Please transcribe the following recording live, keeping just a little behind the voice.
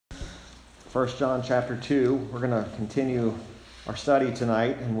1 John chapter 2. We're going to continue our study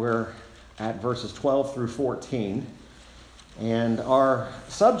tonight, and we're at verses 12 through 14. And our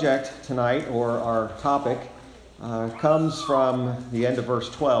subject tonight, or our topic, comes from the end of verse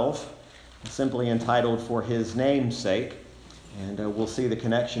 12, simply entitled, "For His Name's Sake." And we'll see the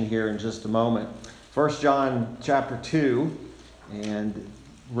connection here in just a moment. 1 John chapter 2, and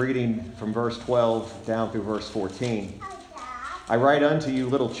reading from verse 12 down through verse 14. "I write unto you,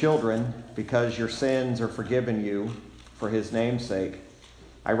 little children, because your sins are forgiven you for His name's sake.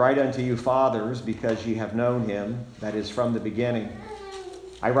 I write unto you, fathers, because ye have known Him, that is, from the beginning.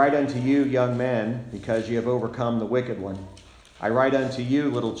 I write unto you, young men, because ye have overcome the wicked one. I write unto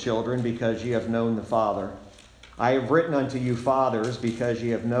you, little children, because ye have known the Father. I have written unto you, fathers, because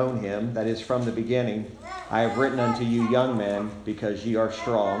ye have known Him, that is, from the beginning. I have written unto you, young men, because ye are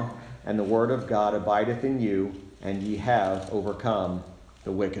strong, and the word of God abideth in you, and ye have overcome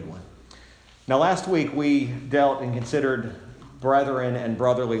the wicked one." Now, last week we dealt and considered brethren and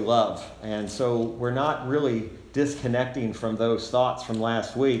brotherly love, and so we're not really disconnecting from those thoughts from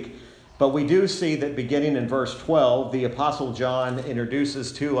last week. But we do see that beginning in verse 12, the Apostle John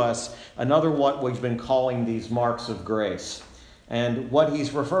introduces to us another what we've been calling these marks of grace. And what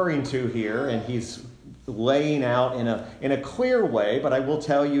he's referring to here, and he's laying out in a clear way, but I will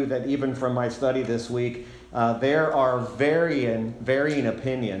tell you that even from my study this week, there are varying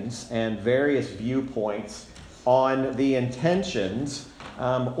opinions and various viewpoints on the intentions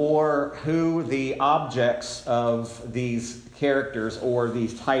or who the objects of these characters or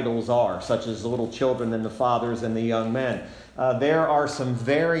these titles are, such as the little children and the fathers and the young men. There are some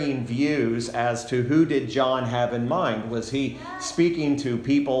varying views as to who did John have in mind. Was he speaking to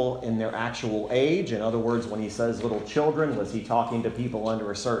people in their actual age? In other words, when he says little children, was he talking to people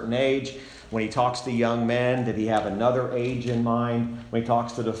under a certain age? When he talks to young men, did he have another age in mind? When he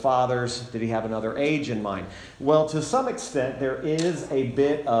talks to the fathers, did he have another age in mind? Well, to some extent, there is a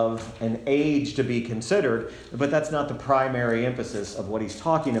bit of an age to be considered, but that's not the primary emphasis of what he's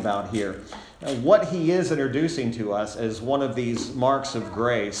talking about here. What he is introducing to us as one of these marks of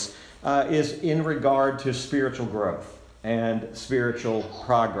grace is in regard to spiritual growth and spiritual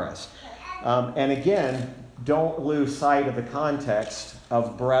progress. And again, don't lose sight of the context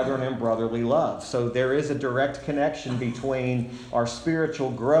of brethren and brotherly love. So there is a direct connection between our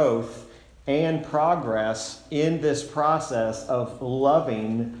spiritual growth and progress in this process of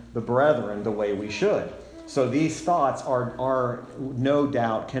loving the brethren the way we should. So these thoughts are no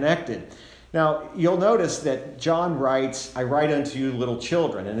doubt connected. Now, you'll notice that John writes, "I write unto you, little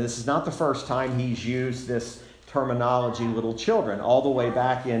children." And this is not the first time he's used this terminology, little children. All the way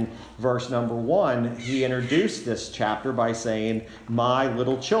back in verse number 1, he introduced this chapter by saying, "My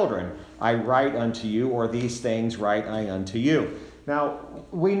little children, I write unto you," or "these things write I unto you." Now,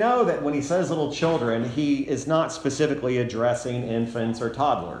 we know that when he says little children, he is not specifically addressing infants or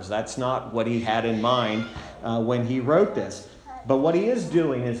toddlers. That's not what he had in mind when he wrote this. But what he is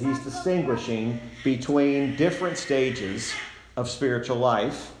doing is he's distinguishing between different stages of spiritual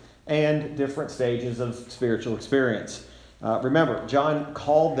life and different stages of spiritual experience. Remember, John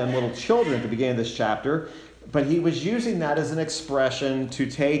called them little children at the beginning of this chapter, but he was using that as an expression to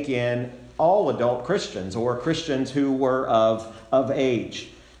take in all adult Christians or Christians who were of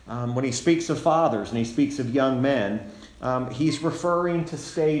age. When he speaks of fathers and he speaks of young men, he's referring to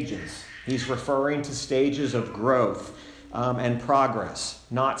stages. He's referring to stages of growth and progress,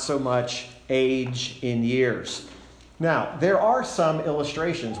 not so much age in years. Now, there are some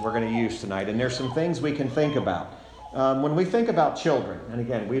illustrations we're going to use tonight, and there's some things we can think about. When we think about children, and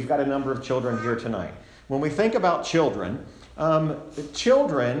again, we've got a number of children here tonight. When we think about children,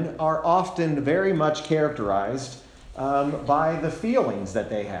 children are often very much characterized by the feelings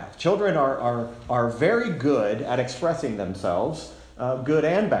that they have. Children are very good at expressing themselves, good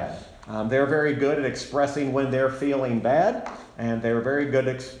and bad. They're very good at expressing when they're feeling bad, and they're very good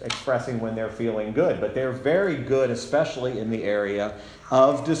at expressing when they're feeling good. But they're very good, especially in the area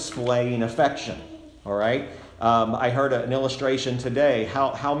of displaying affection. All right? I heard an illustration today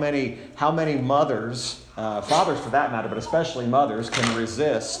how many mothers, fathers for that matter, but especially mothers, can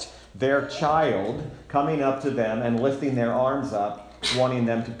resist their child coming up to them and lifting their arms up, wanting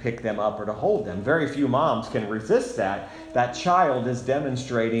them to pick them up or to hold them. Very few moms can resist that. That child is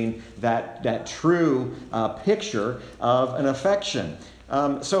demonstrating that true picture of an affection.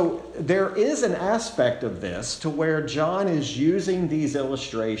 So there is an aspect of this to where John is using these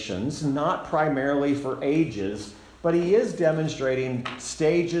illustrations, not primarily for ages, but he is demonstrating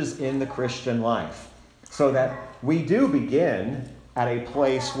stages in the Christian life. So that we do begin at a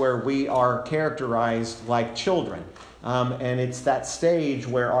place where we are characterized like children. And it's that stage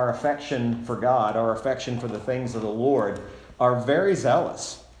where our affection for God, our affection for the things of the Lord, are very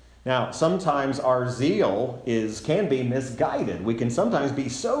zealous. Now, sometimes our zeal can be misguided. We can sometimes be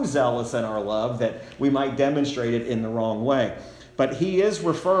so zealous in our love that we might demonstrate it in the wrong way. But he is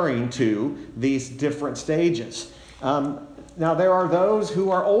referring to these different stages. Now, there are those who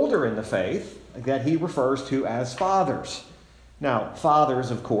are older in the faith that he refers to as fathers. Now,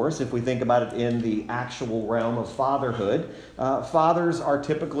 fathers, of course, if we think about it in the actual realm of fatherhood, fathers are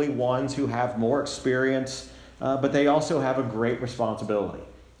typically ones who have more experience, but they also have a great responsibility.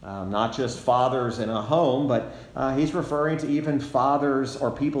 Not just fathers in a home, but he's referring to even fathers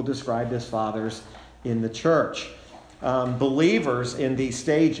or people described as fathers in the church. Believers in these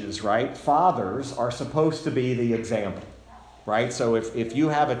stages, right? Fathers are supposed to be the example. Right? So if you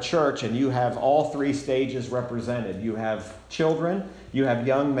have a church and you have all three stages represented, you have children, you have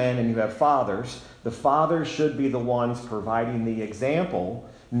young men, and you have fathers, the fathers should be the ones providing the example,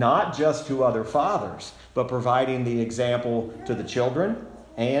 not just to other fathers, but providing the example to the children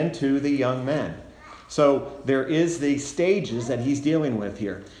and to the young men. So there is the stages that he's dealing with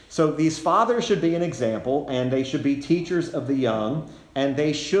here. So these fathers should be an example, and they should be teachers of the young, and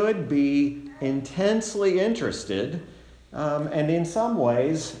they should be intensely interested and in some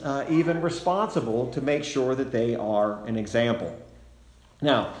ways, even responsible to make sure that they are an example.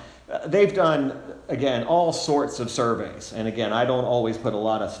 Now, they've done, again, all sorts of surveys. And again, I don't always put a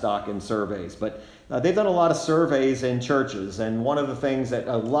lot of stock in surveys, but they've done a lot of surveys in churches. And one of the things that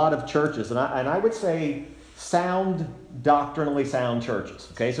a lot of churches, and I would say doctrinally sound churches.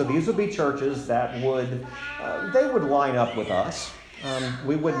 Okay, so these would be churches that would line up with us.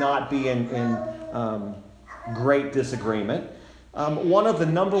 We would not be in great disagreement. One of the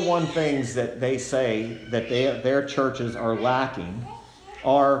number one things that they say that their churches are lacking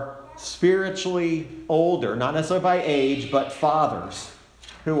are spiritually older, not necessarily by age, but fathers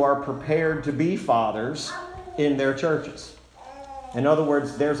who are prepared to be fathers in their churches. In other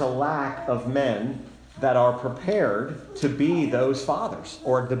words, there's a lack of men that are prepared to be those fathers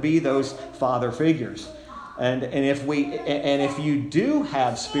or to be those father figures. And if you do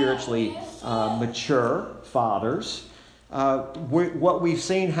have spiritually mature fathers, what we've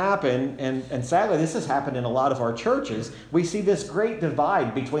seen happen, and sadly this has happened in a lot of our churches, we see this great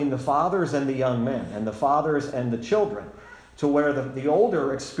divide between the fathers and the young men, and the fathers and the children, to where the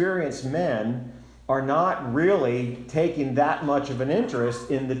older experienced men are not really taking that much of an interest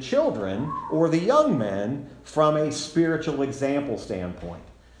in the children or the young men from a spiritual example standpoint.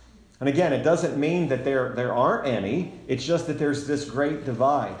 And again, it doesn't mean that there aren't any. It's just that there's this great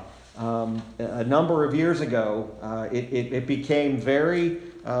divide. A number of years ago, it became very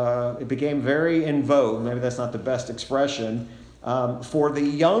in vogue. Maybe that's not the best expression for the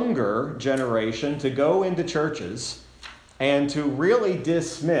younger generation to go into churches and to really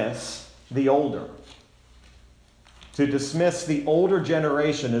dismiss the older. To dismiss the older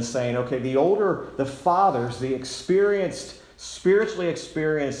generation as saying, okay, the fathers, the spiritually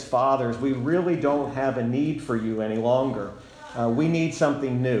experienced fathers, we really don't have a need for you any longer. We need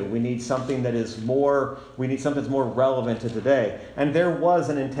something new. We need something that's more relevant to today. And there was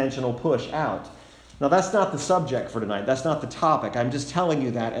an intentional push out. Now, that's not the subject for tonight. That's not the topic. I'm just telling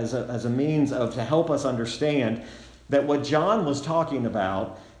you that as a means to help us understand that what John was talking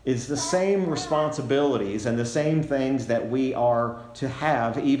about is the same responsibilities and the same things that we are to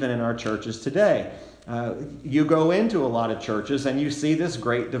have even in our churches today. You go into a lot of churches and you see this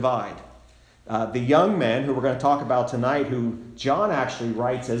great divide. The young men who we're going to talk about tonight, who John actually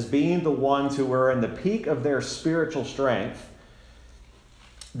writes as being the ones who were in the peak of their spiritual strength,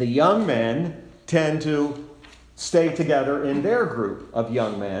 the young men tend to stay together in their group of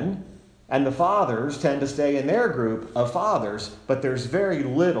young men, and the fathers tend to stay in their group of fathers, but there's very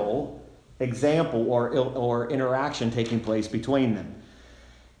little example or interaction taking place between them.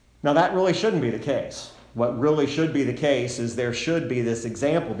 Now, that really shouldn't be the case. What really should be the case is there should be this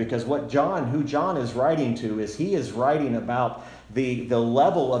example, because who John is writing to is he is writing about the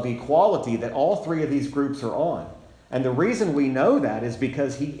level of equality that all three of these groups are on. And the reason we know that is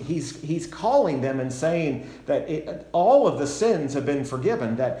because he's calling them and saying that all of the sins have been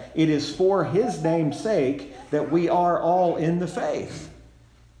forgiven, that it is for his name's sake that we are all in the faith.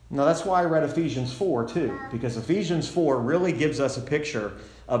 Now, that's why I read Ephesians 4 too, because Ephesians 4 really gives us a picture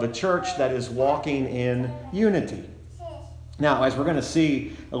of a church that is walking in unity. Now, as we're going to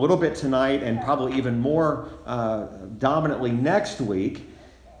see a little bit tonight and probably even more dominantly next week,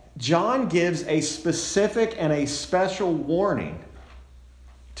 John gives a specific and a special warning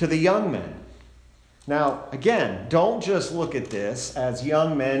to the young men. Now, again, don't just look at this as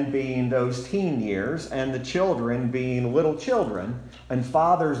young men being those teen years and the children being little children and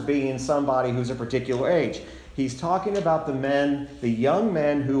fathers being somebody who's a particular age. He's talking about the men, the young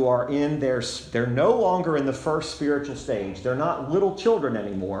men who are they're no longer in the first spiritual stage. They're not little children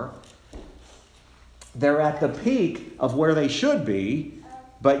anymore. They're at the peak of where they should be,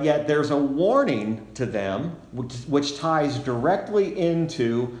 but yet there's a warning to them, which ties directly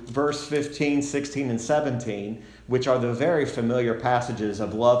into verse 15, 16, and 17, which are the very familiar passages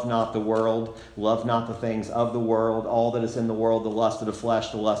of love not the world, love not the things of the world, all that is in the world, the lust of the flesh,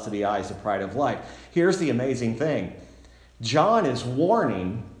 the lust of the eyes, the pride of life. Here's the amazing thing. John is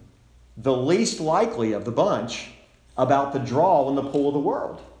warning the least likely of the bunch about the draw and the pull of the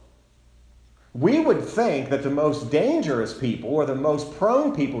world. We would think that the most dangerous people or the most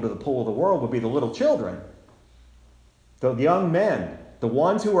prone people to the pull of the world would be the little children, the young men. The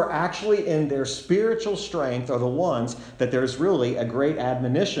ones who are actually in their spiritual strength are the ones that there's really a great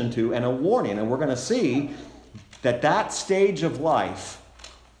admonition to and a warning. And we're going to see that stage of life,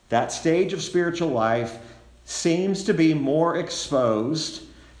 that stage of spiritual life, seems to be more exposed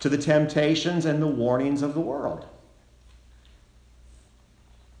to the temptations and the warnings of the world.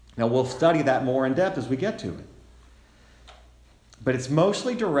 Now, we'll study that more in depth as we get to it. But it's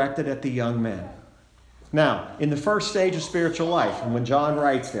mostly directed at the young men. Now, in the first stage of spiritual life, and when John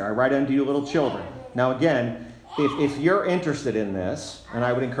writes there, I write unto you little children. Now, again, if you're interested in this, and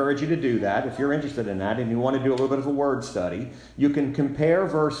I would encourage you to do that, if you're interested in that and you want to do a little bit of a word study, you can compare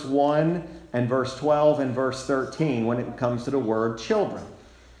verse 1 and verse 12 and verse 13 when it comes to the word children.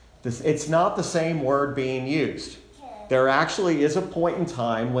 It's not the same word being used. There actually is a point in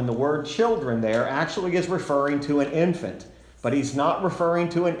time when the word children there actually is referring to an infant. But he's not referring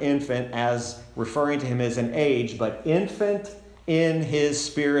to an infant as referring to him as an age, but infant in his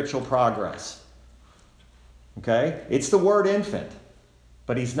spiritual progress. Okay? It's the word infant.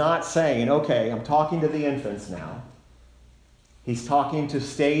 But he's not saying, okay, I'm talking to the infants now. He's talking to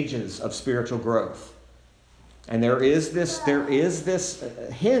stages of spiritual growth. And there is this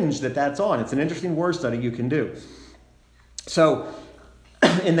hinge that's on. It's an interesting word study you can do. So,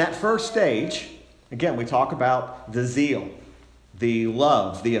 in that first stage, again, we talk about the zeal, the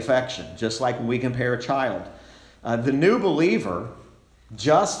love, the affection, just like when we compare a child. The new believer,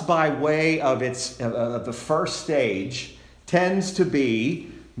 just by way of the first stage, tends to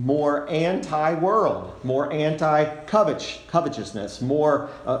be more anti-world, more anti-covetousness, more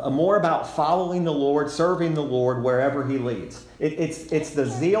about following the Lord, serving the Lord wherever He leads. It's the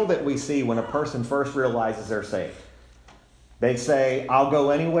zeal that we see when a person first realizes they're saved. They say, I'll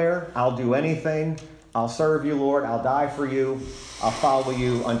go anywhere, I'll do anything, I'll serve you, Lord, I'll die for you, I'll follow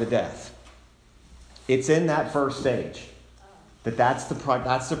you unto death. It's in that first stage that's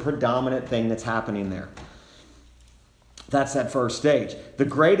the predominant thing that's happening there. That's that first stage. The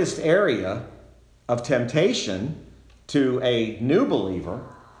greatest area of temptation to a new believer,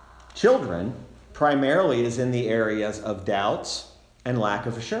 children, primarily is in the areas of doubts and lack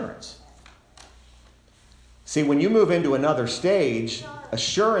of assurance. See, when you move into another stage,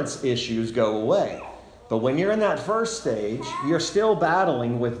 assurance issues go away. But when you're in that first stage, you're still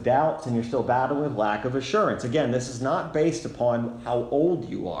battling with doubts and you're still battling with lack of assurance. Again, this is not based upon how old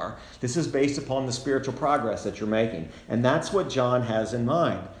you are. This is based upon the spiritual progress that you're making. And that's what John has in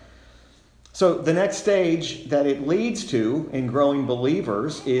mind. So the next stage that it leads to in growing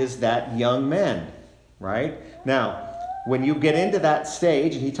believers is that young men, right? Now, when you get into that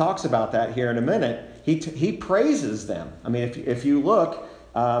stage, and he talks about that here in a minute, he praises them. I mean, if you look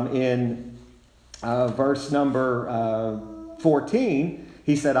in verse number 14,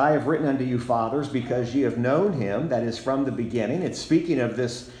 he said, I have written unto you, fathers, because ye have known him, that is from the beginning. It's speaking of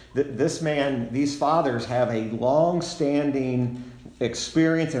this man, these fathers have a long-standing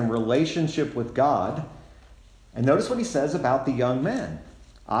experience and relationship with God. And notice what he says about the young men.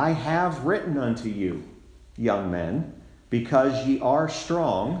 I have written unto you, young men, because ye are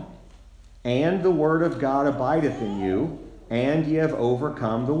strong, and the word of God abideth in you, and ye have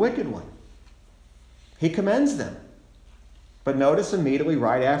overcome the wicked one. He commends them. But notice immediately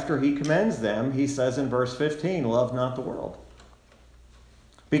right after he commends them, he says in verse 15, love not the world.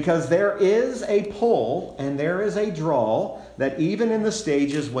 Because there is a pull and there is a draw that even in the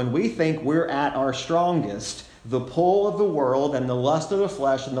stages when we think we're at our strongest, the pull of the world and the lust of the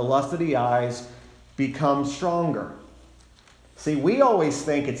flesh and the lust of the eyes become stronger. See, we always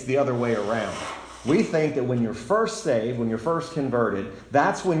think it's the other way around. We think that when you're first saved, when you're first converted,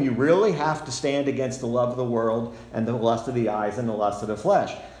 that's when you really have to stand against the love of the world and the lust of the eyes and the lust of the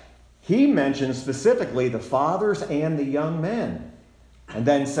flesh. He mentions specifically the fathers and the young men, and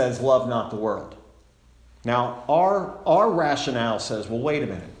then says, love not the world. Now, our rationale says, well, wait a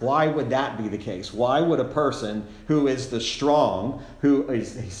minute. Why would that be the case? Why would a person who is the strong, he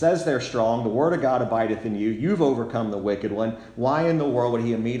says they're strong, the word of God abideth in you, you've overcome the wicked one, why in the world would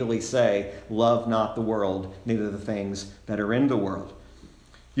he immediately say, love not the world, neither the things that are in the world?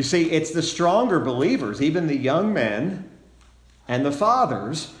 You see, it's the stronger believers, even the young men and the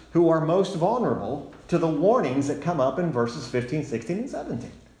fathers, who are most vulnerable to the warnings that come up in verses 15, 16, and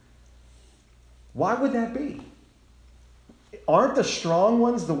 17. Why would that be? Aren't the strong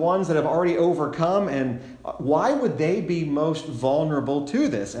ones the ones that have already overcome? And why would they be most vulnerable to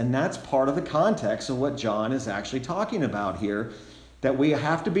this? And that's part of the context of what John is actually talking about here, that we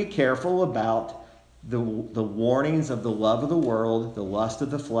have to be careful about the warnings of the love of the world, the lust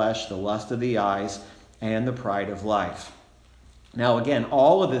of the flesh, the lust of the eyes, and the pride of life. Now, again,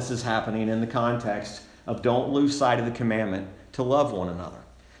 all of this is happening in the context of don't lose sight of the commandment to love one another.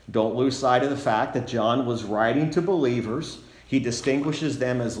 Don't lose sight of the fact that John was writing to believers. He distinguishes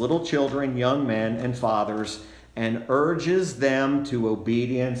them as little children, young men, and fathers, and urges them to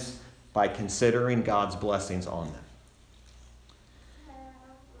obedience by considering God's blessings on them.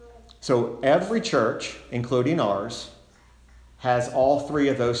 So every church, including ours, has all three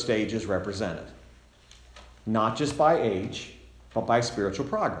of those stages represented. Not just by age, but by spiritual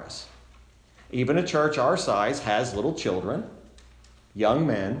progress. Even a church our size has little children, young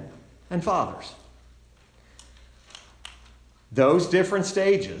men, and fathers. Those different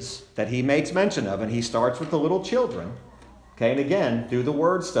stages that he makes mention of, and he starts with the little children, okay, and again, through the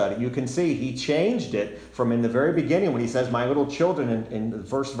word study, you can see he changed it from in the very beginning when he says, my little children, in the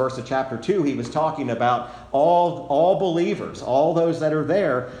first verse of chapter 2, he was talking about all believers, all those that are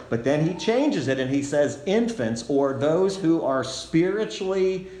there, but then he changes it and he says infants, or those who are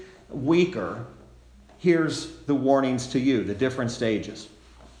spiritually weaker. Here's the warnings to you, the different stages.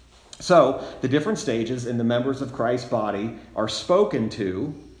 So, the different stages in the members of Christ's body are spoken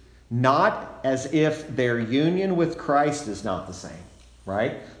to not as if their union with Christ is not the same,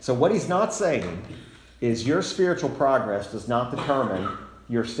 right? So what he's not saying is your spiritual progress does not determine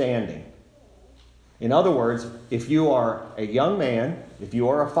your standing. In other words, if you are a young man, if you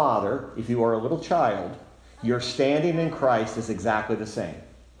are a father, if you are a little child, your standing in Christ is exactly the same.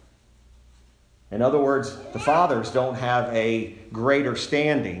 In other words, the fathers don't have a greater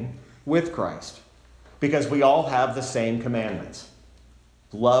standing with Christ because we all have the same commandments.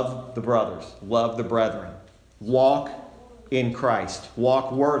 Love the brothers, love the brethren, walk in Christ,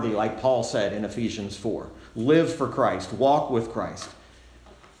 walk worthy, like Paul said in Ephesians 4. Live for Christ, walk with Christ.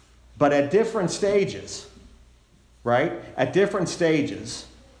 But at different stages, right? At different stages,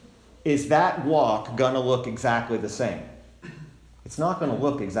 is that walk going to look exactly the same? It's not going to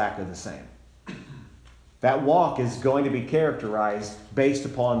look exactly the same. That walk is going to be characterized based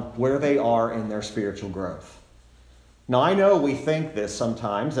upon where they are in their spiritual growth. Now, I know we think this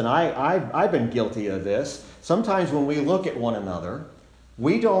sometimes, and I've been guilty of this. Sometimes when we look at one another,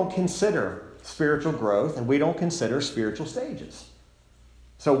 we don't consider spiritual growth and we don't consider spiritual stages.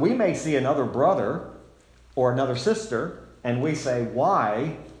 So we may see another brother or another sister, and we say,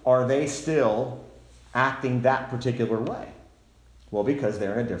 why are they still acting that particular way? Well, because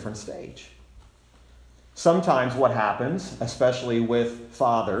they're in a different stage. Sometimes what happens, especially with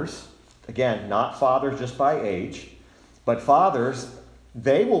fathers, again, not fathers just by age, but fathers,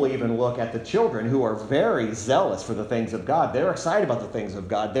 they will even look at the children who are very zealous for the things of God. They're excited about the things of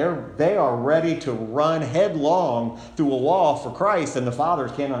God. They are ready to run headlong through a wall for Christ, and the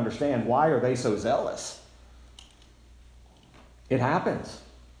fathers can't understand why are they so zealous. It happens.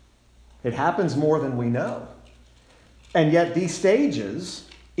 It happens more than we know. And yet these stages,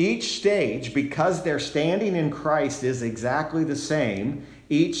 each stage, because their standing in Christ is exactly the same,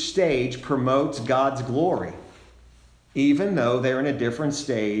 each stage promotes God's glory, even though they're in a different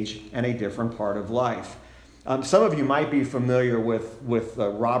stage and a different part of life. Some of you might be familiar with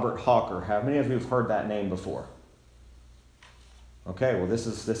Robert Hawker. How many of you have heard that name before? Okay, well, this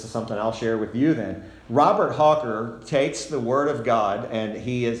is something I'll share with you then. Robert Hawker takes the Word of God, and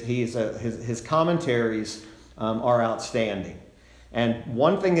his commentaries are outstanding. And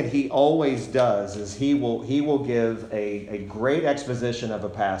one thing that he always does is he will give a great exposition of a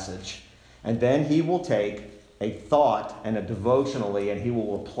passage, and then he will take a thought and a devotionally, and he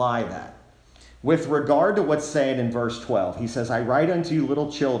will apply that. With regard to what's said in verse 12, he says, I write unto you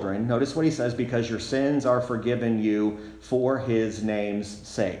little children. Notice what he says, because your sins are forgiven you for his name's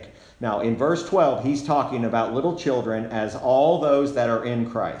sake. Now, in verse 12, he's talking about little children as all those that are in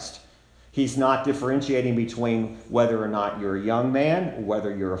Christ. He's not differentiating between whether or not you're a young man,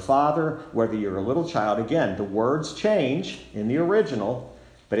 whether you're a father, whether you're a little child. Again, the words change in the original,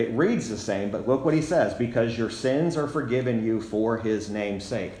 But it reads the same, but look what he says, because your sins are forgiven you for his name's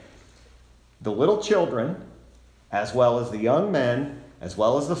sake. The little children, as well as the young men, as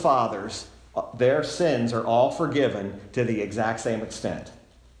well as the fathers, their sins are all forgiven to the exact same extent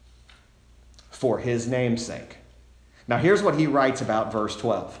for his name's sake. Now here's what he writes about verse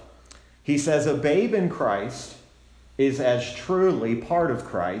 12. He says, a babe in Christ is as truly part of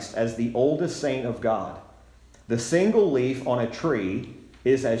Christ as the oldest saint of God. The single leaf on a tree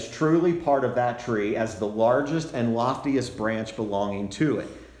is as truly part of that tree as the largest and loftiest branch belonging to it.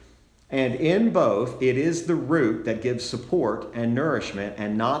 And in both, it is the root that gives support and nourishment,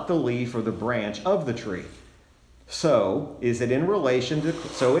 and not the leaf or the branch of the tree. So it is in relation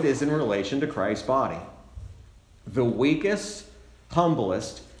to Christ's body. The weakest,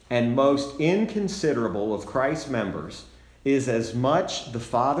 humblest, and most inconsiderable of Christ's members is as much the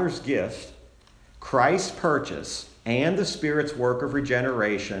Father's gift, Christ's purchase, and the Spirit's work of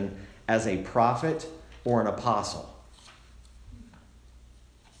regeneration as a prophet or an apostle.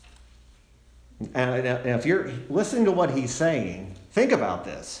 And if you're listening to what he's saying, think about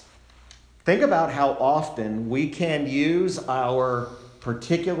this. Think about how often we can use our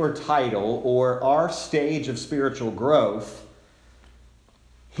particular title or our stage of spiritual growth.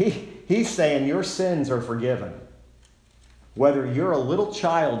 He's saying your sins are forgiven. Whether you're a little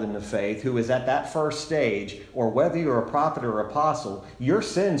child in the faith who is at that first stage, or whether you're a prophet or apostle, your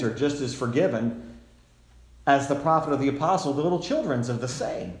sins are just as forgiven as the prophet or the apostle. The little children's of the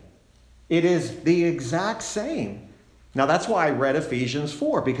same. It is the exact same. Now that's why I read Ephesians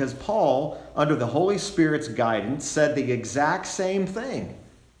 4, because Paul, under the Holy Spirit's guidance, said the exact same thing.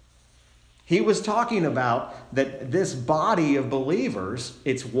 He was talking about that this body of believers,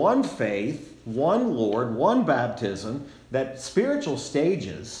 it's one faith, one Lord, one baptism, that spiritual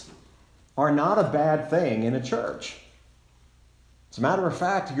stages are not a bad thing in a church. As a matter of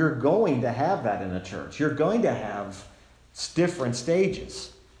fact, you're going to have that in a church. You're going to have different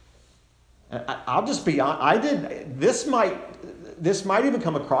stages. I'll just be honest, this might even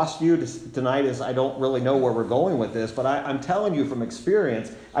come across to you tonight as I don't really know where we're going with this, but I'm telling you from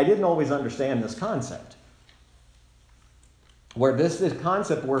experience, I didn't always understand this concept. Where this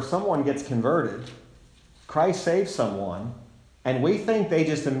concept where someone gets converted, Christ saves someone, and we think they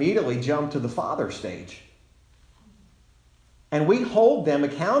just immediately jump to the Father stage. And we hold them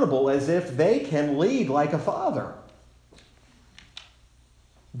accountable as if they can lead like a father.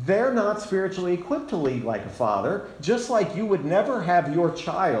 They're not spiritually equipped to lead like a father, just like you would never have your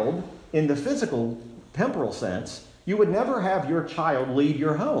child, in the physical, temporal sense, you would never have your child lead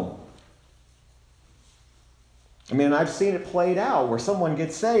your home. I mean, I've seen it played out where someone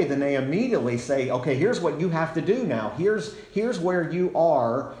gets saved and they immediately say, okay, here's what you have to do now. Here's where you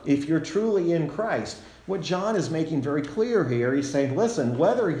are if you're truly in Christ. What John is making very clear here, he's saying, listen,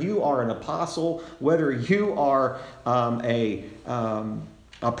 whether you are an apostle, whether you are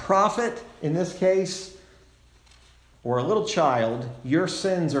a prophet in this case, or a little child, your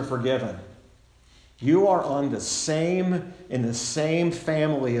sins are forgiven. You are in the same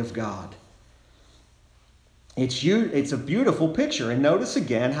family of God. It's a beautiful picture. And notice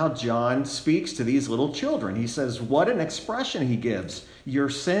again how John speaks to these little children. He says, what an expression he gives. Your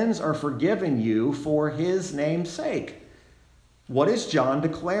sins are forgiven you for his name's sake. What is John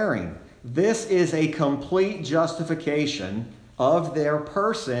declaring? This is a complete justification of their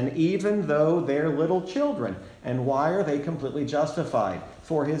person, even though they're little children. And why are they completely justified?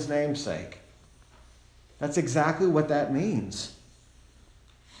 For his name's sake. That's exactly what that means.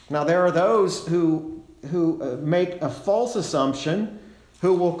 Now, there are those who make a false assumption,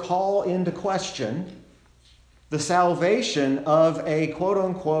 who will call into question the salvation of a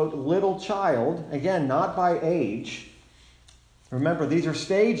quote-unquote little child. Again, not by age. Remember, these are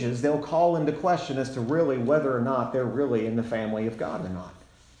stages. They'll call into question as to really whether or not they're really in the family of God or not.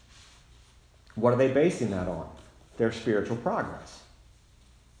 What are they basing that on? Their spiritual progress.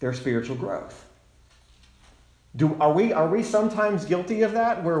 Their spiritual growth. Are we sometimes guilty of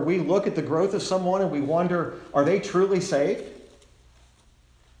that, where we look at the growth of someone and we wonder, are they truly saved?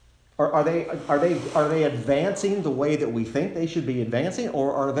 Or are they advancing the way that we think they should be advancing,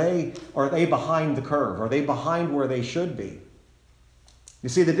 or are they behind the curve? Are they behind where they should be? You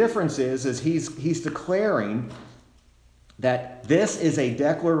see, the difference is he's declaring that this is a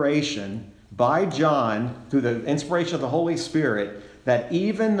declaration by John through the inspiration of the Holy Spirit that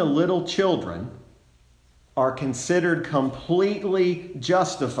even the little children are considered completely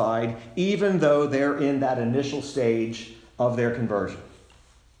justified, even though they're in that initial stage of their conversion.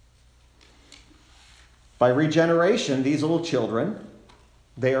 By regeneration, these little children,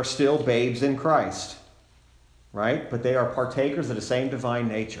 they are still babes in Christ. right? But they are partakers of the same divine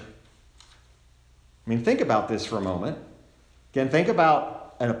nature. I mean, think about this for a moment. Again, think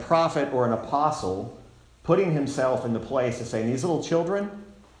about a prophet or an apostle putting himself in the place of saying, these little children,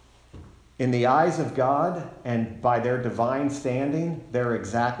 in the eyes of God and by their divine standing, they're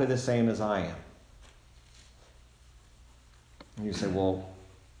exactly the same as I am. And you say, well,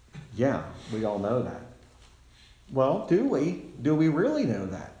 yeah, we all know that. Well, do we? Do we really know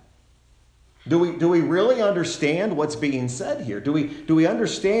that? Do we really understand what's being said here? Do we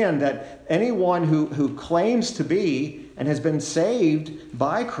understand that anyone who claims to be and has been saved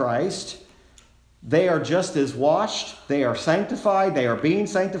by Christ, they are just as washed, they are sanctified, they are being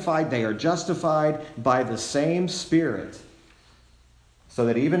sanctified, they are justified by the same Spirit. So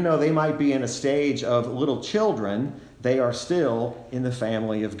that even though they might be in a stage of little children, they are still in the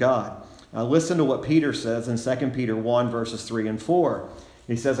family of God. Listen to what Peter says in 2 Peter 1, verses 3 and 4.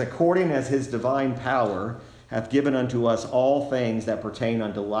 He says, according as his divine power hath given unto us all things that pertain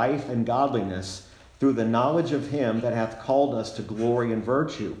unto life and godliness, through the knowledge of him that hath called us to glory and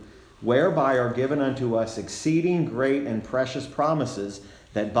virtue, whereby are given unto us exceeding great and precious promises,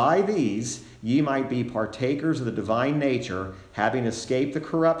 that by these ye might be partakers of the divine nature, having escaped the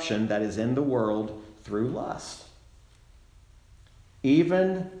corruption that is in the world through lust.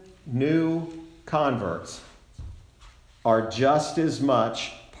 Even new converts are just as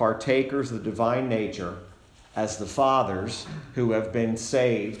much partakers of the divine nature as the fathers who have been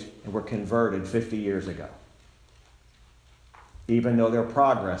saved and were converted 50 years ago, even though their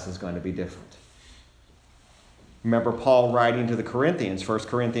progress is going to be different. Remember Paul writing to the Corinthians, 1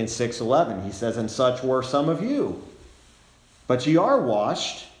 Corinthians 6:11. He says, and such were some of you. But ye are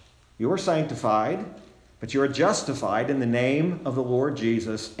washed, you are sanctified, but you are justified in the name of the Lord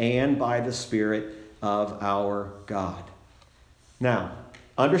Jesus and by the Spirit of our God. Now,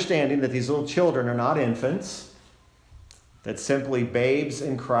 understanding that these little children are not infants, that's simply babes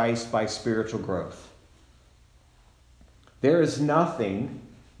in Christ by spiritual growth. There is nothing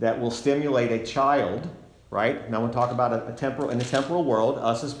that will stimulate a child, right? Now we'll talk about in the temporal world,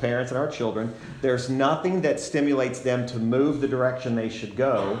 us as parents and our children. There's nothing that stimulates them to move the direction they should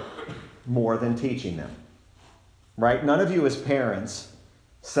go more than teaching them, right? None of you as parents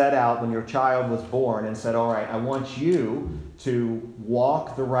set out when your child was born and said, all right, I want you to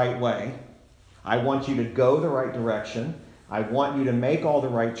walk the right way. I want you to go the right direction. I want you to make all the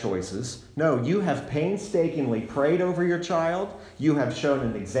right choices. No, you have painstakingly prayed over your child. You have shown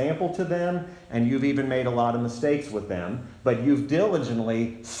an example to them, and you've even made a lot of mistakes with them, but you've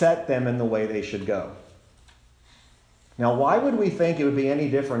diligently set them in the way they should go. Now, why would we think it would be any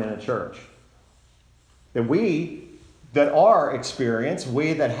different in a church? That are experienced,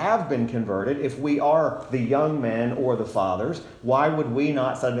 we that have been converted, if we are the young men or the fathers, why would we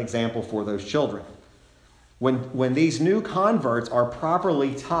not set an example for those children? When these new converts are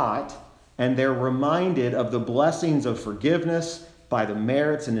properly taught and they're reminded of the blessings of forgiveness by the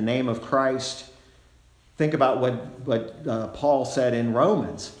merits in the name of Christ, think about what Paul said in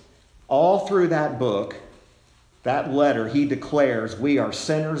Romans. All through that book, that letter, he declares we are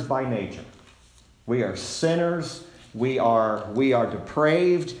sinners by nature. We are sinners. We are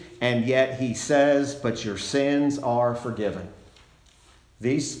depraved, and yet he says, but your sins are forgiven.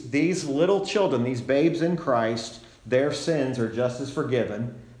 These little children, these babes in Christ, their sins are just as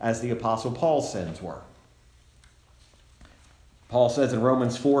forgiven as the Apostle Paul's sins were. Paul says in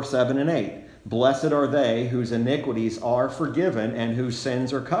Romans 4, 7, and 8, blessed are they whose iniquities are forgiven and whose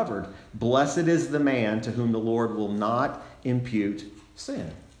sins are covered. Blessed is the man to whom the Lord will not impute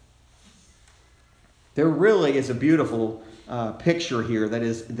sin. There really is a beautiful picture here that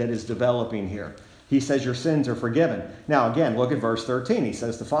is developing here. He says your sins are forgiven. Now again, look at verse 13. He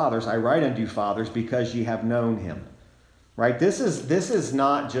says to fathers, I write unto you fathers because ye have known him. Right? This is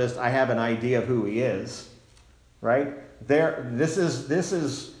not just I have an idea of who he is. Right?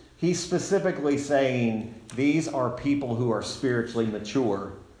 He's specifically saying these are people who are spiritually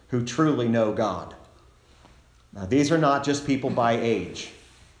mature, who truly know God. Now these are not just people by age.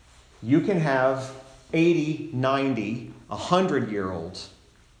 You can have 80, 90, 100-year-olds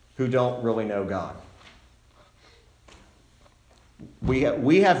who don't really know God.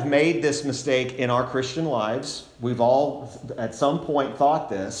 We have made this mistake in our Christian lives. We've all at some point thought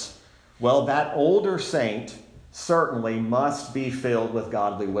this. Well, that older saint certainly must be filled with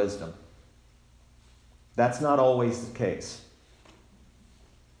godly wisdom. That's not always the case.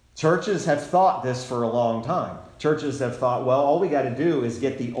 Churches have thought this for a long time. Churches have thought, well, all we got to do is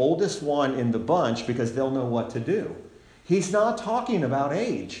get the oldest one in the bunch because they'll know what to do. He's not talking about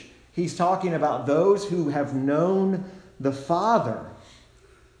age. He's talking about those who have known the Father.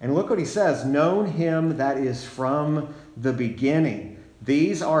 And look what he says, known him that is from the beginning.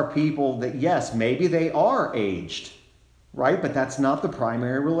 These are people that, yes, maybe they are aged, right? But that's not the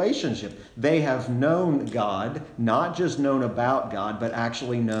primary relationship. They have known God, not just known about God, but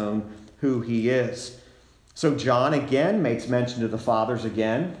actually known who he is. So John again makes mention of the fathers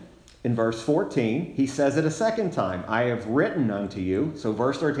again. In verse 14, he says it a second time, I have written unto you. So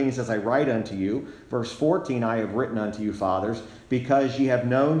verse 13 says, I write unto you. Verse 14, I have written unto you, fathers, because ye have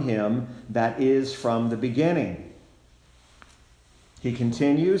known him that is from the beginning. He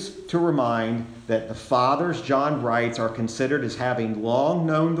continues to remind that the fathers, John writes, are considered as having long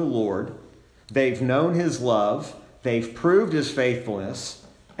known the Lord. They've known his love. They've proved his faithfulness.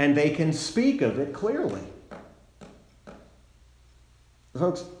 And they can speak of it clearly.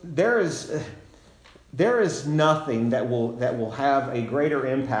 Folks, there is nothing that will have a greater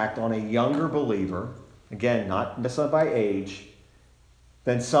impact on a younger believer, again, not necessarily by age,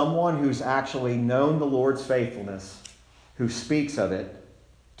 than someone who's actually known the Lord's faithfulness, who speaks of it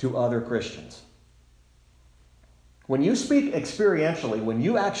to other Christians. When you speak experientially, when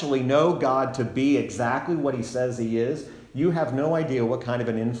you actually know God to be exactly what he says he is, you have no idea what kind of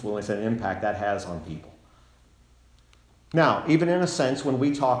an influence and impact that has on people. Now, even in a sense, when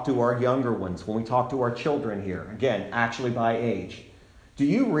we talk to our younger ones, when we talk to our children here, again, actually by age, do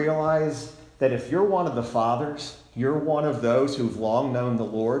you realize that if you're one of the fathers, you're one of those who've long known the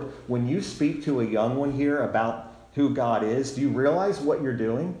Lord, when you speak to a young one here about who God is, do you realize what you're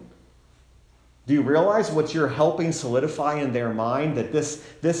doing? Do you realize what you're helping solidify in their mind, that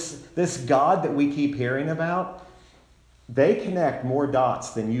this God that we keep hearing about, they connect more dots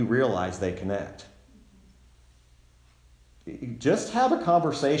than you realize they connect. Just have a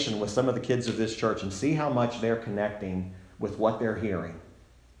conversation with some of the kids of this church and see how much they're connecting with what they're hearing.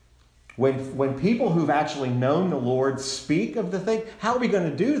 When people who've actually known the Lord speak of the thing, how are we going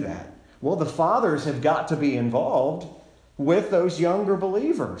to do that? Well, the fathers have got to be involved with those younger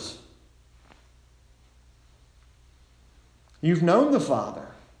believers. You've known the Father.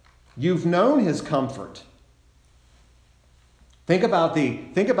 You've known his comfort. Think about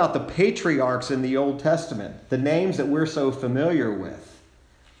the patriarchs in the Old Testament, the names that we're so familiar with.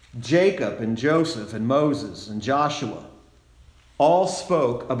 Jacob and Joseph and Moses and Joshua all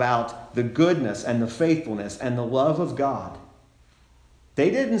spoke about the goodness and the faithfulness and the love of God. They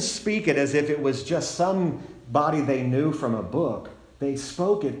didn't speak it as if it was just somebody they knew from a book. They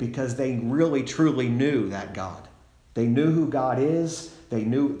spoke it because they really truly knew that God. They knew who God is. They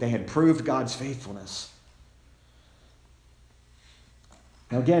had proved God's faithfulness.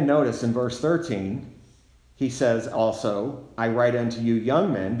 Now again, notice in verse 13, he says also, I write unto you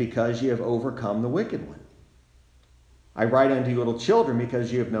young men because ye have overcome the wicked one. I write unto you little children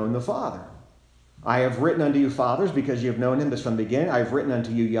because ye have known the Father. I have written unto you fathers because ye have known him this from the beginning. I have written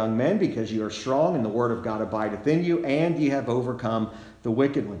unto you young men because ye are strong and the word of God abideth in you, and ye have overcome the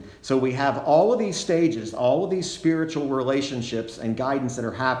wicked one. So we have all of these stages, all of these spiritual relationships and guidance that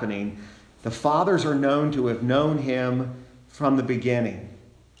are happening. The fathers are known to have known him from the beginning.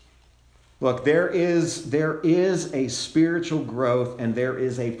 Look, there is a spiritual growth and there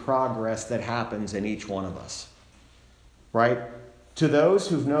is a progress that happens in each one of us. Right? To those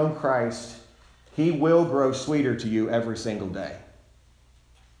who've known Christ, he will grow sweeter to you every single day.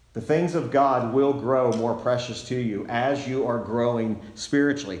 The things of God will grow more precious to you as you are growing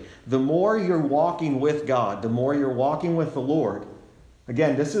spiritually. The more you're walking with God, the more you're walking with the Lord.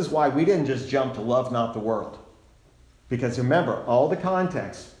 Again, this is why we didn't just jump to love not the world. Because remember, all the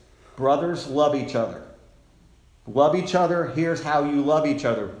context. Brothers, love each other. Love each other. Here's how you love each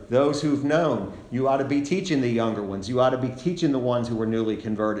other. Those who've known, you ought to be teaching the younger ones. You ought to be teaching the ones who are newly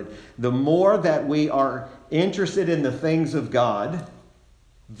converted. The more that we are interested in the things of God,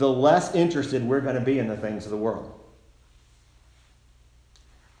 the less interested we're going to be in the things of the world.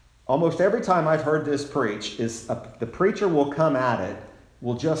 Almost every time I've heard this preach, the preacher will come at it.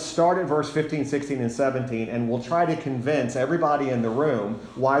 We'll just start at verse 15, 16, and 17, and we'll try to convince everybody in the room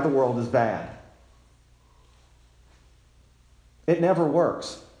why the world is bad. It never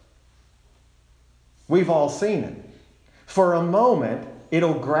works. We've all seen it. For a moment,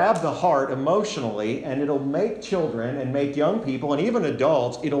 it'll grab the heart emotionally, and it'll make children and make young people and even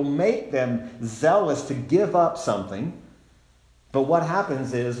adults, it'll make them zealous to give up something. But what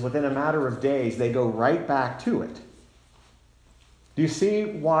happens is, within a matter of days, they go right back to it. Do you see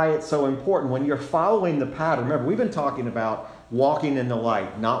why it's so important? When you're following the pattern, remember, we've been talking about walking in the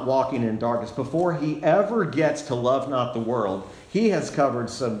light, not walking in darkness. Before he ever gets to love not the world, he has covered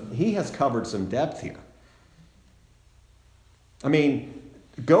some depth here. I mean,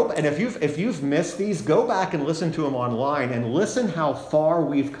 Go, and if you've missed these, go back and listen to them online and listen how far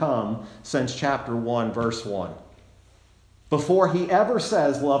we've come since chapter 1, verse 1. Before he ever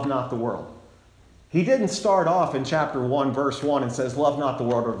says, love not the world. He didn't start off in chapter 1, verse 1 and says, love not the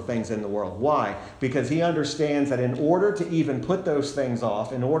world or the things in the world. Why? Because he understands that in order to even put those things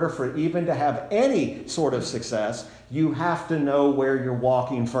off, in order for even to have any sort of success, you have to know where you're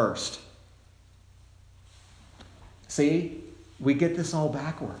walking first. See? We get this all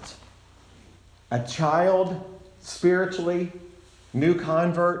backwards. A child, spiritually, new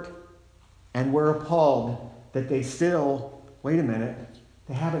convert, and we're appalled that they still, wait a minute,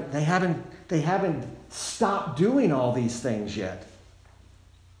 they haven't stopped doing all these things yet.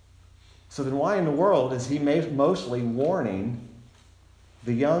 So then why in the world is he mostly warning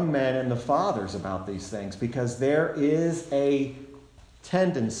the young men and the fathers about these things? Because there is a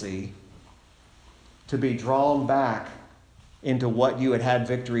tendency to be drawn back into what you had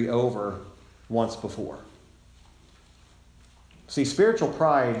victory over once before. See, spiritual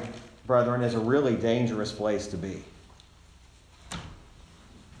pride, brethren, is a really dangerous place to be.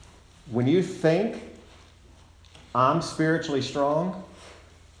 When you think, I'm spiritually strong,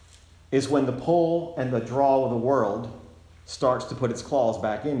 is when the pull and the draw of the world starts to put its claws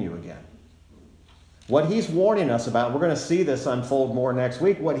back in you again. What he's warning us about, we're going to see this unfold more next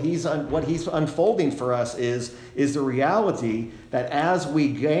week, what he's unfolding for us is the reality that as we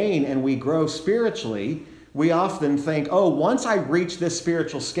gain and we grow spiritually, we often think, oh, once I reach this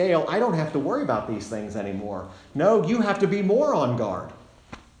spiritual scale, I don't have to worry about these things anymore. No, you have to be more on guard.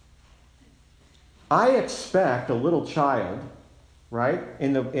 I expect a little child, right,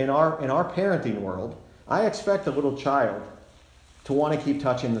 in our parenting world, I expect a little child to want to keep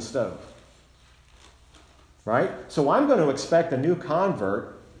touching the stove. Right? So I'm going to expect a new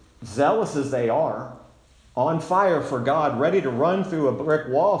convert, zealous as they are, on fire for God, ready to run through a brick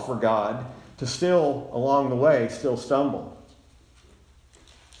wall for God, to still, along the way, still stumble.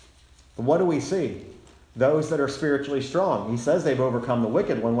 But what do we see? Those that are spiritually strong. He says they've overcome the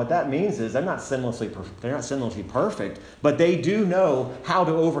wicked one. What that means is they're not sinlessly perfect, but they do know how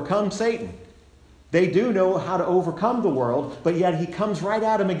to overcome Satan. They do know how to overcome the world, but yet he comes right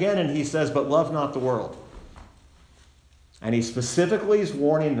at him again and he says, but love not the world. And he specifically is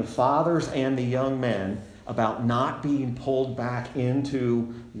warning the fathers and the young men about not being pulled back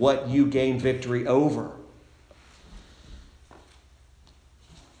into what you gain victory over.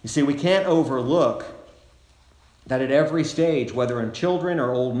 You see, we can't overlook that at every stage, whether in children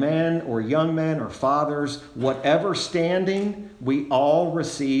or old men or young men or fathers, whatever standing, we all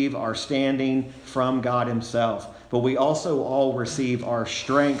receive our standing from God himself. But we also all receive our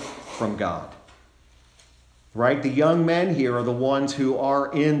strength from God. Right? The young men here are the ones who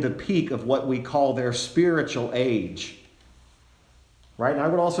are in the peak of what we call their spiritual age. Right? And I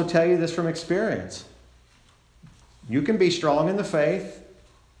would also tell you this from experience. You can be strong in the faith.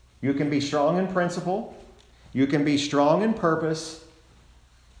 You can be strong in principle. You can be strong in purpose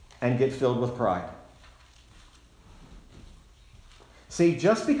and get filled with pride. See,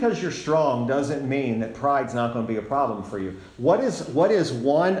 just because you're strong doesn't mean that pride's not going to be a problem for you. What is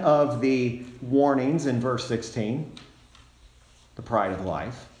one of the warnings in verse 16? The pride of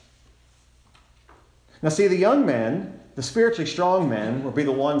life. Now see, the young men, the spiritually strong men, will be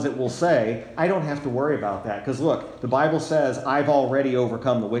the ones that will say, I don't have to worry about that. Because look, the Bible says, I've already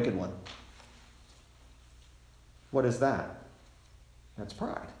overcome the wicked one. What is that? That's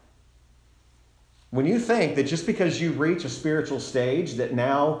pride. When you think that just because you reach a spiritual stage that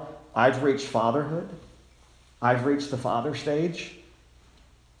now I've reached fatherhood, I've reached the father stage,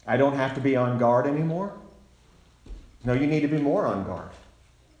 I don't have to be on guard anymore. No, you need to be more on guard.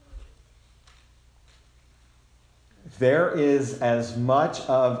 There is as much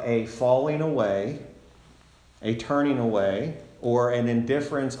of a falling away, a turning away, or an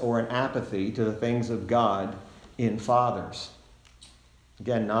indifference or an apathy to the things of God in fathers.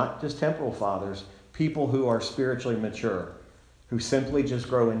 Again, not just temporal fathers, people who are spiritually mature, who simply just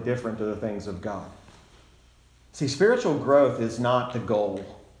grow indifferent to the things of God. See, spiritual growth is not the goal.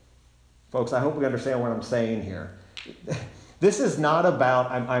 Folks, I hope we understand what I'm saying here. This is not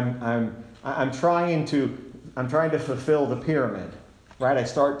about I'm trying to fulfill the pyramid. Right? I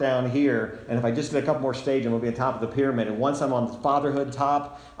start down here, and if I just get a couple more stages, I'm going to be at the top of the pyramid. And once I'm on the fatherhood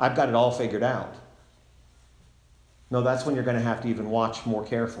top, I've got it all figured out. No, that's when you're going to have to even watch more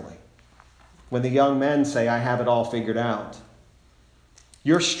carefully. When the young men say, I have it all figured out.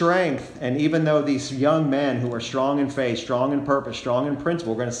 Your strength, and even though these young men who are strong in faith, strong in purpose, strong in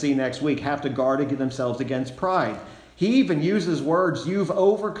principle, we're going to see next week, have to guard themselves against pride. He even uses words, you've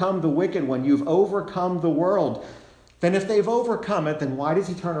overcome the wicked one, you've overcome the world. then if they've overcome it, then why does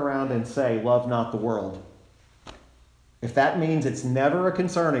he turn around and say, love not the world? If that means it's never a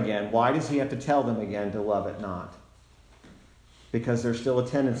concern again, why does he have to tell them again to love it not? Because there's still a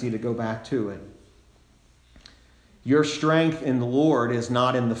tendency to go back to it. Your strength in the Lord is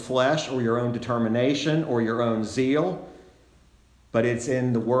not in the flesh or your own determination or your own zeal, but it's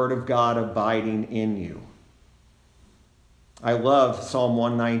in the Word of God abiding in you. I love Psalm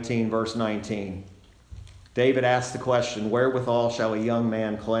 119, verse 19. David asked the question, wherewithal shall a young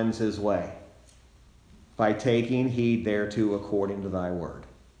man cleanse his way? By taking heed thereto according to thy word.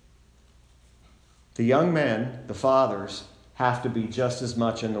 The young men, the fathers, have to be just as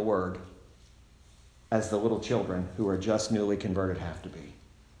much in the Word as the little children who are just newly converted have to be.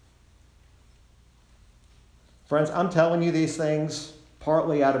 Friends, I'm telling you these things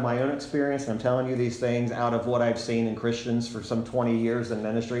partly out of my own experience, and I'm telling you these things out of what I've seen in Christians for some 20 years in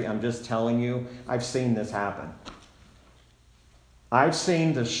ministry. I'm just telling you, I've seen this happen. I've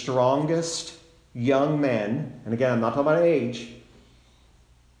seen the strongest young men, and again, I'm not talking about age,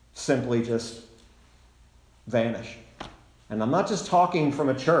 simply just vanish. And I'm not just talking from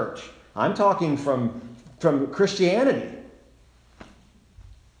a church. I'm talking from Christianity.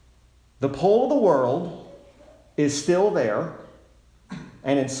 The pull of the world is still there.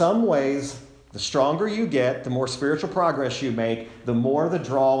 And in some ways, the stronger you get, the more spiritual progress you make, the more the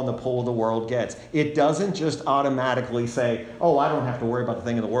draw and the pull of the world gets. It doesn't just automatically say, oh, I don't have to worry about the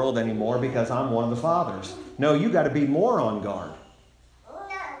thing of the world anymore because I'm one of the fathers. No, you got to be more on guard.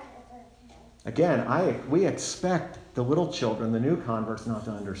 Again, we expect the little children, the new converts, not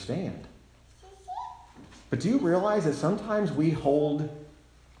to understand. But do you realize that sometimes we hold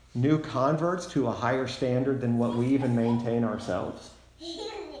new converts to a higher standard than what we even maintain ourselves?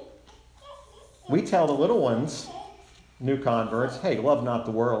 We tell the little ones, new converts, hey, love not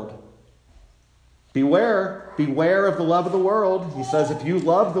the world. Beware of the love of the world. He says, if you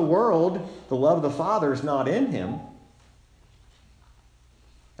love the world, the love of the Father is not in him.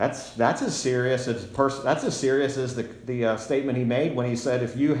 That's as serious as the statement he made when he said,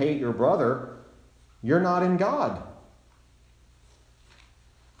 if you hate your brother, you're not in God.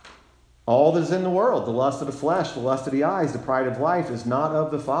 All that is in the world, the lust of the flesh, the lust of the eyes, the pride of life, is not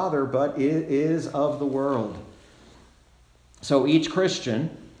of the Father, but it is of the world. So each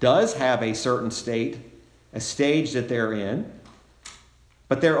Christian does have a certain state, a stage that they're in,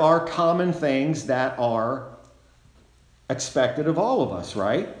 but there are common things that are expected of all of us,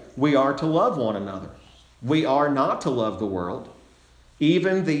 right? We are to love one another. We are not to love the world.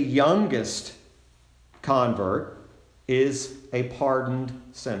 Even the youngest convert is a pardoned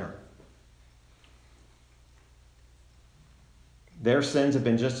sinner. Their sins have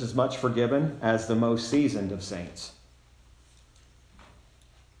been just as much forgiven as the most seasoned of saints.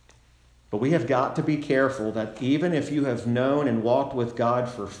 But we have got to be careful that even if you have known and walked with God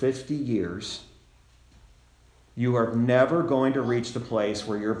for 50 years, you are never going to reach the place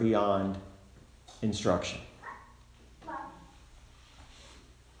where you're beyond instruction.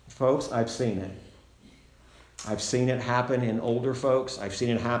 Folks, I've seen it. I've seen it happen in older folks. I've seen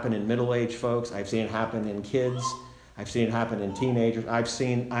it happen in middle-aged folks. I've seen it happen in kids. I've seen it happen in teenagers. I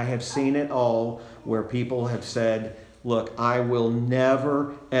have seen it all where people have said, look, I will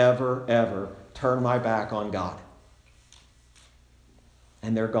never, ever, ever turn my back on God.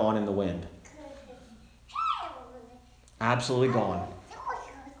 And they're gone in the wind. Absolutely gone.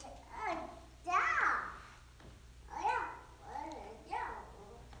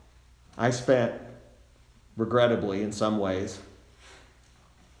 I spent, regrettably in some ways,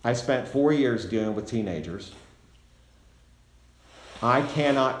 4 years dealing with teenagers. I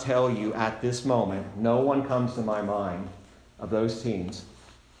cannot tell you at this moment, no one comes to my mind of those teens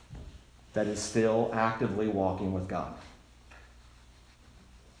that is still actively walking with God.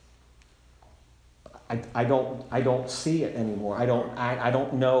 I don't see it anymore. I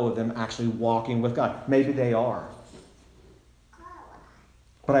don't know them actually walking with God. Maybe they are.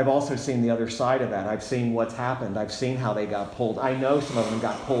 But I've also seen the other side of that. I've seen what's happened. I've seen how they got pulled. I know some of them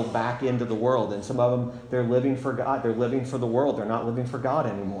got pulled back into the world, and some of them, they're living for God. They're living for the world. They're not living for God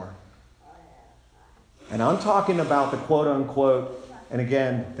anymore. And I'm talking about the quote-unquote, and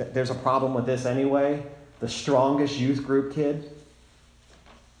again, there's a problem with this anyway, the strongest youth group kid.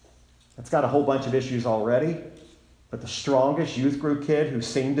 It's got a whole bunch of issues already, but the strongest youth group kid who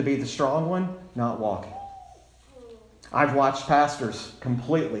seemed to be the strong one, not walking. I've watched pastors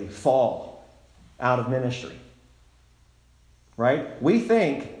completely fall out of ministry. Right? We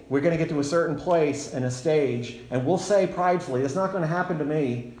think we're going to get to a certain place and a stage, and we'll say pridefully, it's not going to happen to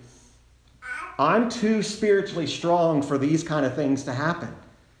me. I'm too spiritually strong for these kind of things to happen.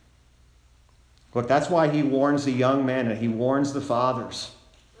 Look, that's why he warns the young men and he warns the fathers.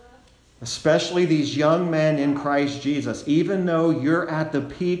 Especially these young men in Christ Jesus. Even though you're at the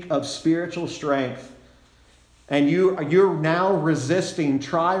peak of spiritual strength and you're now resisting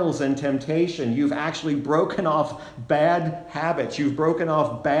trials and temptation, you've actually broken off bad habits. You've broken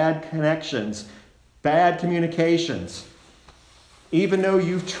off bad connections, bad communications. Even though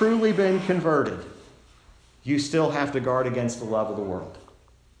you've truly been converted, you still have to guard against the love of the world.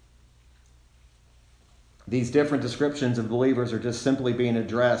 These different descriptions of believers are just simply being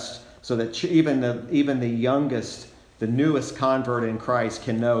addressed so that even the youngest, the newest convert in Christ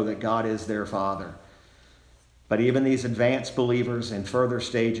can know that God is their Father. But even these advanced believers in further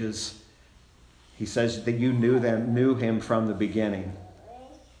stages, he says that you knew him from the beginning.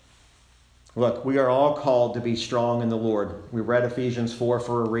 Look, we are all called to be strong in the Lord. We read Ephesians 4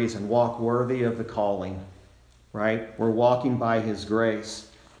 for a reason. Walk worthy of the calling, right? We're walking by his grace.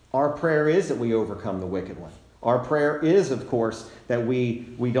 Our prayer is that we overcome the wicked one. Our prayer is, of course, that we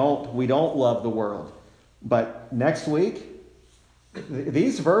don't love the world. But next week,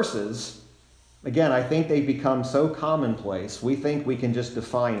 these verses, again, I think they become so commonplace. We think we can just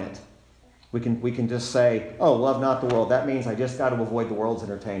define it. We can just say, oh, love not the world. That means I just got to avoid the world's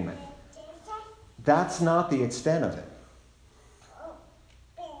entertainment. That's not the extent of it.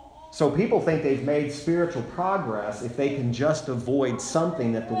 So people think they've made spiritual progress if they can just avoid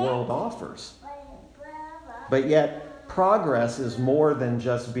something that the world offers. But yet, progress is more than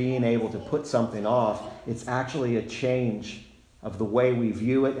just being able to put something off. It's actually a change of the way we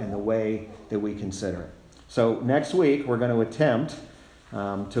view it and the way that we consider it. So next week, we're going to attempt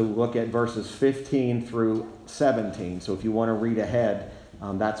to look at verses 15 through 17. So if you want to read ahead,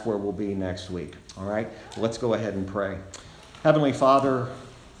 that's where we'll be next week. All right? Let's go ahead and pray. Heavenly Father,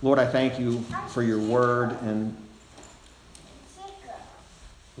 Lord, I thank you for your word. And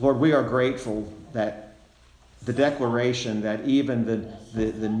Lord, we are grateful that the declaration that even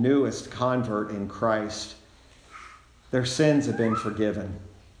the newest convert in Christ, their sins have been forgiven.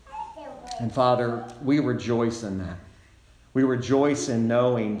 And Father, we rejoice in that. We rejoice in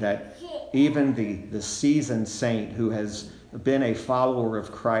knowing that even the seasoned saint who has been a follower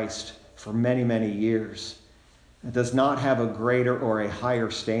of Christ for many, many years does not have a greater or a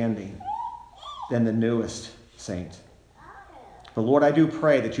higher standing than the newest saint. But Lord, I do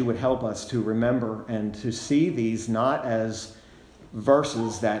pray that you would help us to remember and to see these not as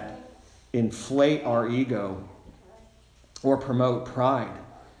verses that inflate our ego or promote pride,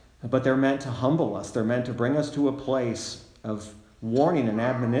 but they're meant to humble us. They're meant to bring us to a place of warning and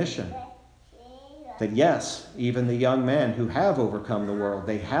admonition that yes, even the young men who have overcome the world,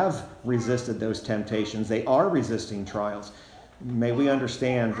 they have resisted those temptations. They are resisting trials. May we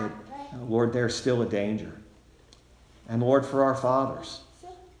understand that, Lord, there's still a danger. And Lord, for our fathers,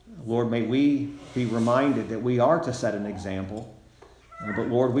 Lord, may we be reminded that we are to set an example. But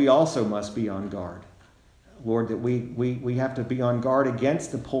Lord, we also must be on guard. Lord, that we have to be on guard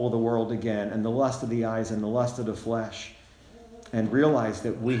against the pull of the world again and the lust of the eyes and the lust of the flesh, and realize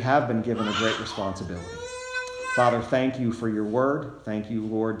that we have been given a great responsibility. Father, thank you for your word. Thank you,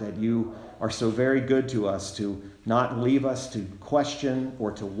 Lord, that you are so very good to us, to not leave us to question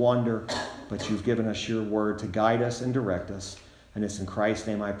or to wonder, but you've given us your word to guide us and direct us. And it's in Christ's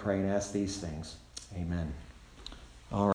name I pray and ask these things. Amen.